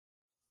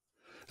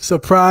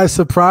Surprise,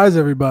 surprise,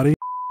 everybody.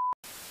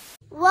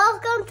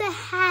 Welcome to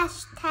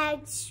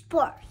Hashtag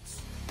Sports.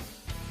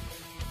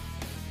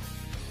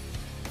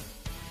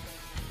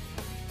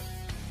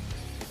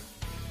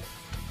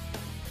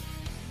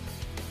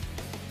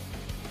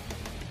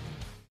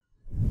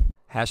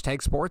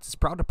 Hashtag Sports is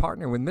proud to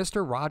partner with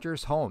Mr.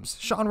 Rogers Homes.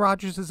 Sean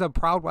Rogers is a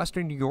proud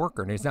Western New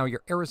Yorker and is now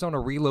your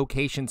Arizona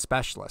relocation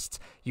specialist.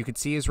 You can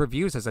see his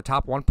reviews as a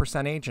top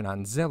 1% agent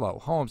on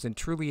Zillow, Homes, and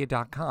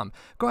Trulia.com.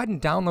 Go ahead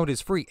and download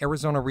his free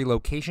Arizona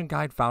relocation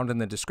guide found in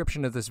the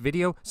description of this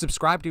video.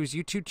 Subscribe to his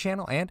YouTube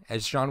channel, and,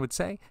 as Sean would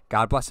say,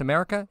 God bless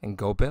America and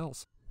go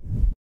Bills.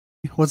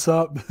 What's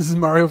up? This is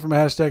Mario from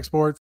Hashtag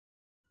Sports.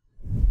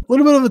 A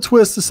little bit of a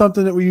twist to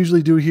something that we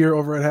usually do here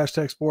over at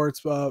Hashtag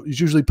Sports. It's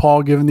usually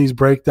Paul giving these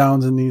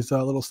breakdowns and these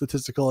little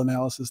statistical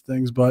analysis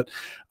things. But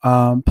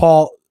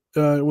Paul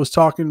was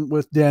talking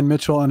with Dan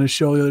Mitchell on his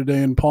show the other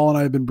day, and Paul and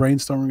I have been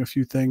brainstorming a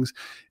few things.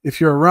 If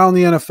you're around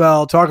the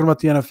NFL, talking about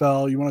the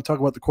NFL, you want to talk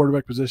about the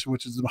quarterback position,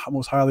 which is the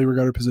most highly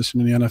regarded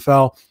position in the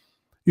NFL.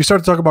 You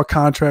start to talk about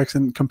contracts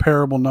and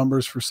comparable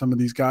numbers for some of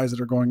these guys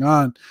that are going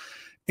on.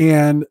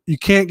 And you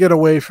can't get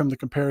away from the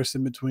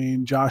comparison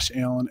between Josh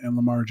Allen and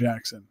Lamar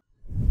Jackson.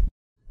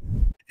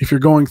 If you're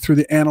going through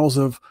the annals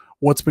of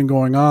what's been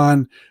going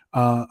on,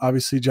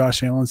 obviously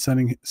Josh Allen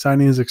signing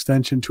his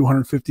extension,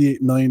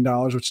 $258 million,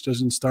 which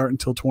doesn't start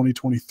until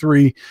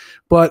 2023.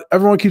 But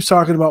everyone keeps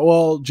talking about,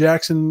 well,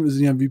 Jackson was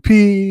the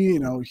MVP. You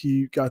know,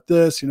 he got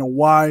this. You know,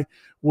 why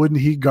wouldn't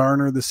he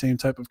garner the same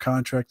type of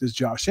contract as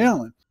Josh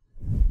Allen?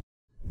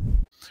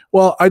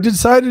 Well, I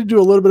decided to do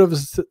a little bit of a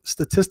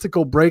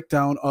statistical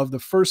breakdown of the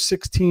first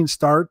 16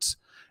 starts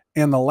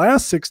and the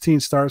last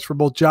 16 starts for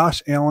both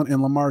Josh Allen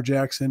and Lamar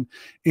Jackson,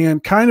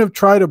 and kind of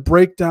try to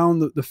break down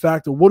the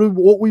fact of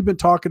what we've been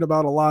talking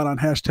about a lot on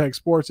Hashtag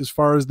Sports as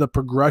far as the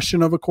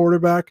progression of a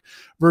quarterback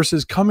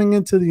versus coming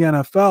into the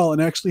NFL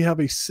and actually have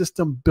a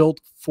system built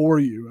for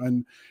you.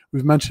 And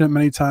we've mentioned it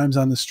many times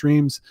on the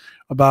streams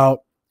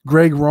about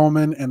Greg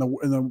Roman and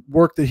the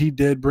work that he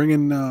did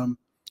bringing San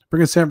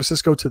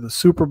Francisco to the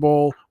Super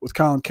Bowl with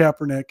Colin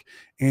Kaepernick,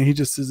 and he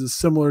just is a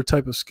similar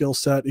type of skill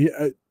set.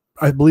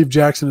 I believe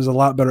Jackson is a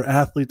lot better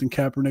athlete than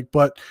Kaepernick,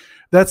 but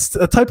that's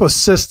a type of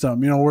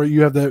system, you know, where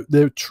you have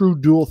the true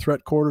dual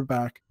threat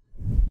quarterback.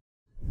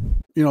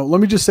 You know, let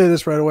me just say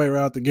this right away,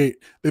 right out the gate.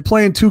 They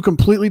play in two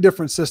completely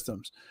different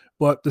systems,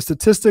 but the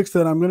statistics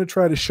that I'm going to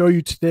try to show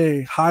you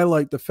today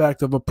highlight the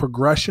fact of a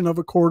progression of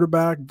a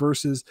quarterback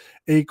versus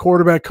a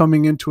quarterback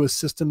coming into a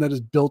system that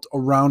is built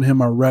around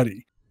him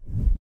already.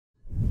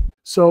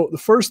 So the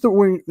first that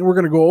we're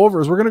going to go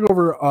over is we're going to go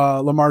over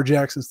Lamar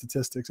Jackson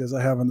statistics, as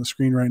I have on the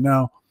screen right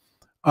now.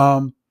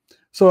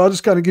 So I'll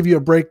just kind of give you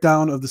a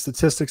breakdown of the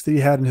statistics that he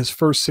had in his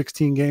first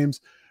 16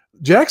 games.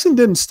 Jackson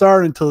didn't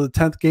start until the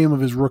 10th game of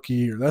his rookie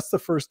year. That's the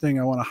first thing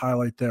I want to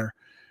highlight there.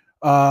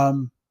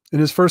 In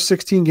his first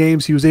 16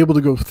 games, he was able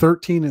to go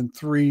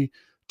 13-3,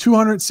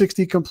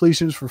 260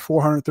 completions for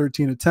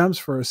 413 attempts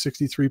for a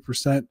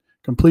 63%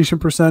 completion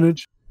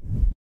percentage.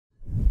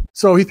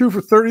 So he threw for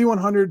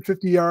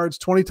 3,150 yards,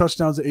 20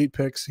 touchdowns to 8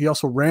 picks. He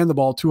also ran the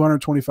ball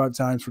 225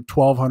 times for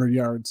 1,200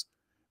 yards,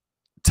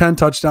 10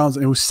 touchdowns,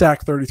 and he was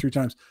sacked 33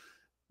 times.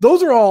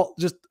 Those are all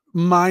just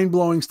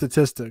mind-blowing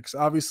statistics.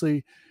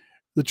 Obviously,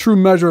 the true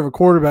measure of a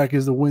quarterback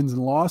is the wins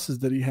and losses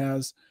that he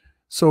has.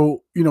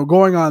 So, you know,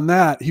 going on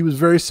that, he was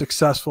very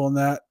successful in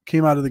that,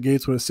 came out of the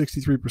gates with a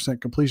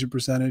 63% completion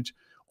percentage,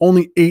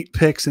 only 8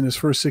 picks in his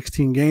first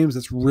 16 games.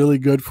 That's really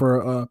good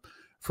for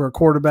a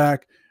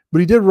quarterback. But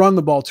he did run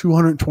the ball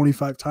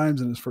 225 times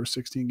in his first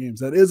 16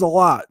 games. That is a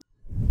lot.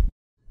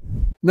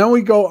 Now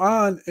we go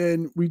on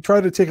and we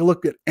try to take a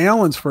look at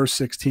Allen's first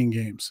 16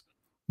 games.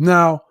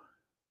 Now,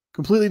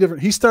 completely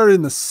different. He started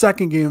in the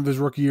second game of his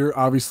rookie year.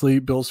 Obviously,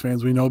 Bills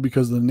fans, we know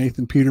because of the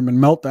Nathan Peterman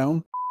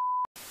meltdown.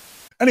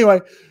 Anyway,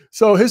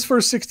 so his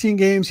first 16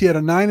 games, he had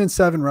a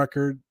 9-7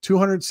 record,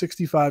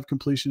 265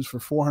 completions for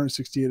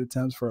 468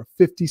 attempts for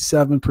a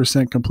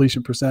 57%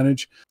 completion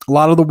percentage. A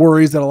lot of the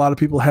worries that a lot of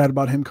people had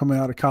about him coming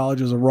out of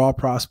college as a raw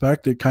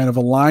prospect, it kind of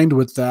aligned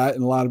with that,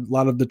 and a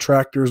lot of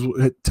detractors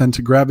tend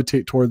to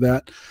gravitate toward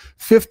that.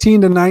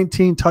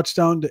 15-19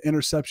 touchdown to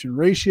interception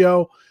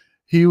ratio.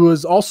 He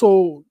was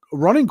also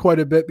running quite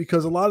a bit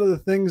because a lot of the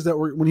things that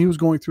were when he was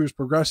going through his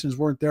progressions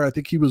weren't there. I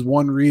think he was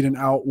 1 read and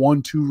out,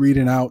 1-2 read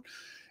and out.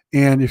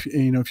 And if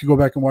you go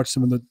back and watch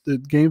some of the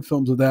game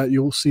films of that,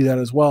 you'll see that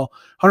as well.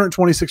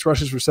 126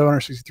 rushes for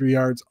 763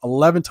 yards,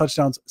 11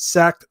 touchdowns,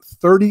 sacked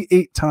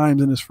 38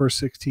 times in his first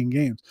 16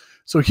 games.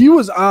 So he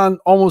was on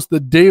almost the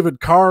David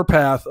Carr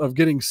path of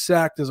getting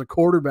sacked as a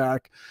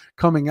quarterback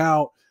coming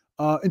out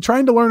and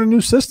trying to learn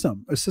a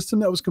system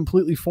that was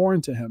completely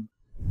foreign to him.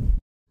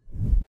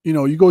 You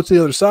know, you go to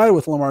the other side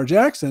with Lamar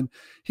Jackson,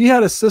 he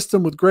had a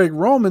system with Greg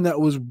Roman that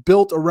was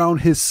built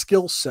around his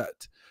skill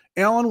set.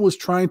 Allen was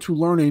trying to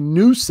learn a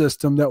new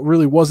system that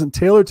really wasn't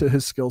tailored to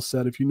his skill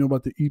set, if you know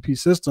about the EP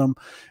system.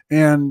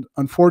 And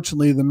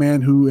unfortunately, the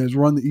man who has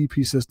run the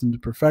EP system to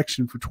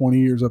perfection for 20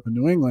 years up in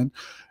New England,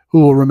 who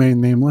will remain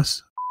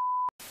nameless.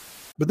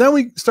 But then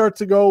we start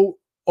to go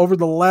over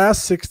the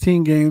last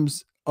 16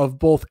 games of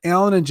both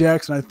Allen and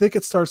Jackson, I think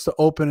it starts to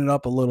open it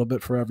up a little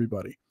bit for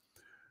everybody.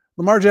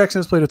 Lamar Jackson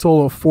has played a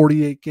total of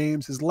 48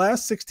 games. His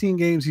last 16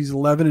 games, he's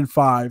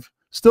 11-5.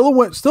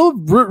 Still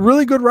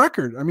really good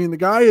record. I mean, the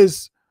guy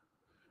is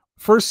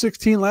first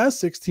 16, last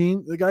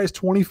 16. The guy is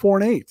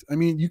 24-8. I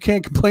mean, you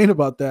can't complain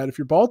about that if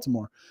you're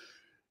Baltimore.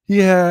 He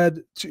has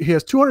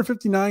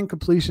 259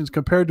 completions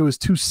compared to his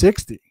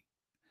 260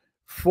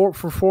 for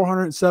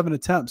 407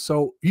 attempts.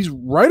 So he's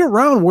right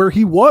around where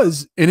he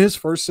was in his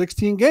first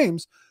 16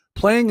 games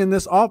playing in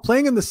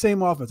the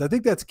same offense. I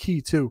think that's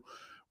key too.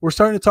 We're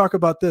starting to talk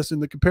about this in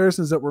the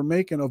comparisons that we're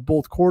making of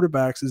both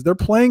quarterbacks is they're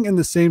playing in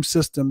the same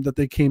system that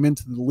they came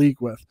into the league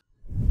with.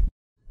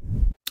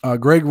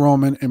 Greg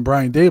Roman and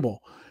Brian Dable.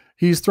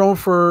 He's thrown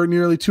for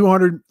nearly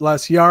 200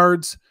 less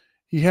yards.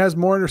 He has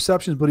more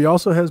interceptions, but he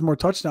also has more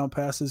touchdown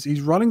passes.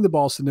 He's running the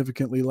ball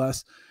significantly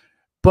less.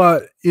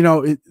 But,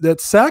 that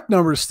sack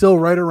number is still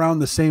right around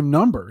the same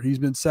number. He's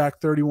been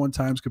sacked 31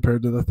 times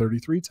compared to the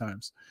 33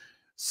 times.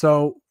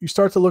 So you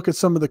start to look at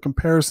some of the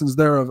comparisons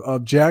there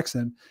of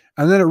Jackson,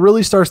 and then it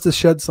really starts to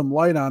shed some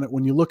light on it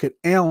when you look at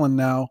Allen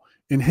now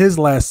in his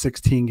last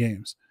 16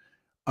 games.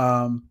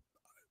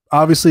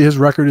 Obviously, his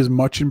record is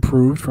much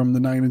improved from the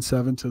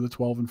 9-7 to the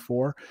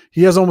 12-4.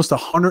 He has almost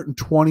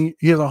 120.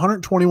 He has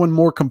 121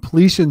 more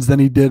completions than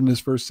he did in his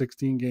first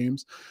 16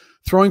 games,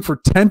 throwing for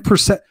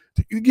 10%.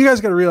 You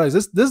guys got to realize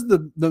this is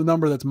the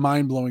number that's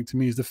mind blowing to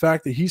me is the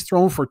fact that he's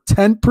thrown for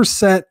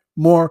 10%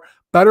 more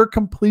better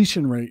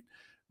completion rate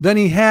than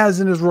he has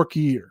in his rookie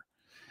year.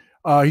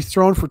 He's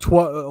thrown for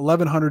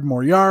 1,100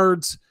 more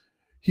yards.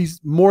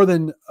 He's more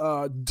than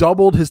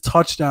doubled his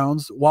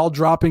touchdowns while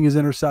dropping his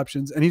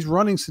interceptions, and he's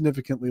running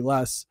significantly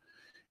less.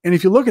 And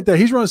if you look at that,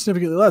 he's running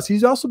significantly less.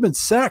 He's also been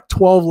sacked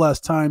 12 less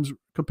times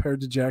compared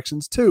to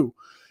Jackson's 2.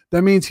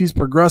 That means he's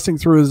progressing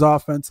through his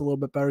offense a little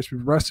bit better. He's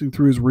progressing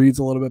through his reads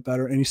a little bit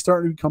better, and he's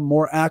starting to become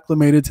more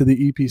acclimated to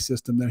the EP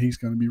system that he's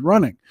going to be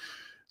running.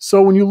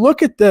 So when you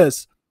look at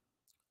this,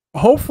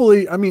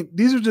 hopefully, I mean,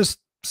 these are just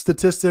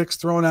statistics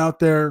thrown out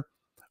there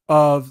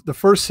of the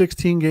first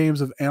 16 games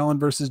of Allen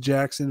versus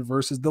Jackson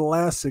versus the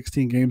last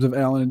 16 games of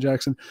Allen and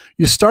Jackson.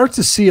 You start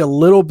to see a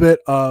little bit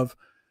of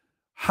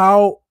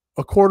how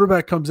a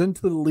quarterback comes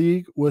into the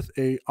league with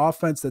an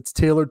offense that's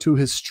tailored to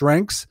his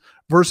strengths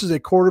versus a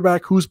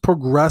quarterback who's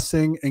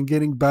progressing and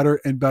getting better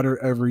and better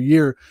every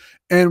year.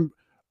 And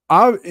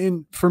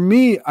for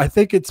me, I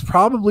think it's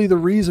probably the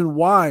reason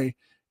why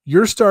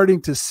you're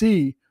starting to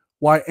see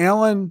why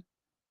Allen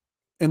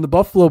and the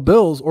Buffalo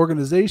Bills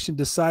organization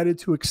decided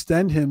to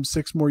extend him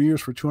 6 more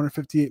years for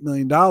 $258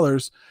 million.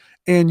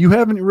 And you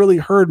haven't really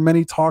heard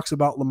many talks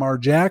about Lamar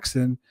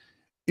Jackson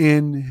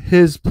in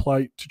his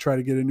plight to try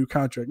to get a new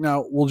contract.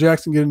 Now, will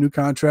Jackson get a new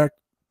contract?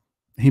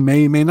 He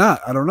may not.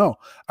 I don't know.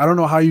 I don't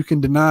know how you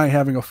can deny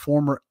having a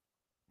former,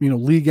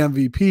 league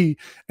MVP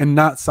and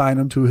not sign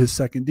him to his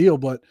second deal.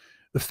 But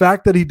the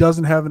fact that he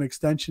doesn't have an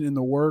extension in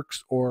the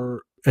works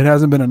or it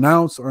hasn't been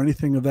announced or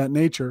anything of that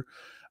nature,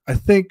 I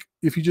think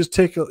if you just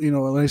take a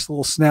nice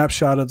little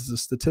snapshot of the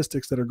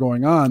statistics that are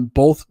going on,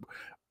 both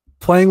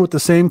playing with the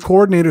same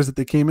coordinators that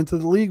they came into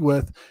the league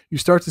with, you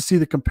start to see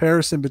the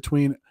comparison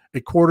between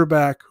a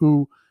quarterback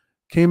who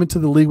came into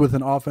the league with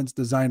an offense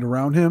designed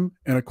around him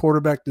and a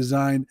quarterback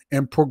designed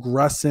and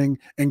progressing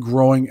and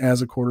growing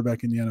as a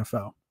quarterback in the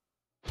NFL.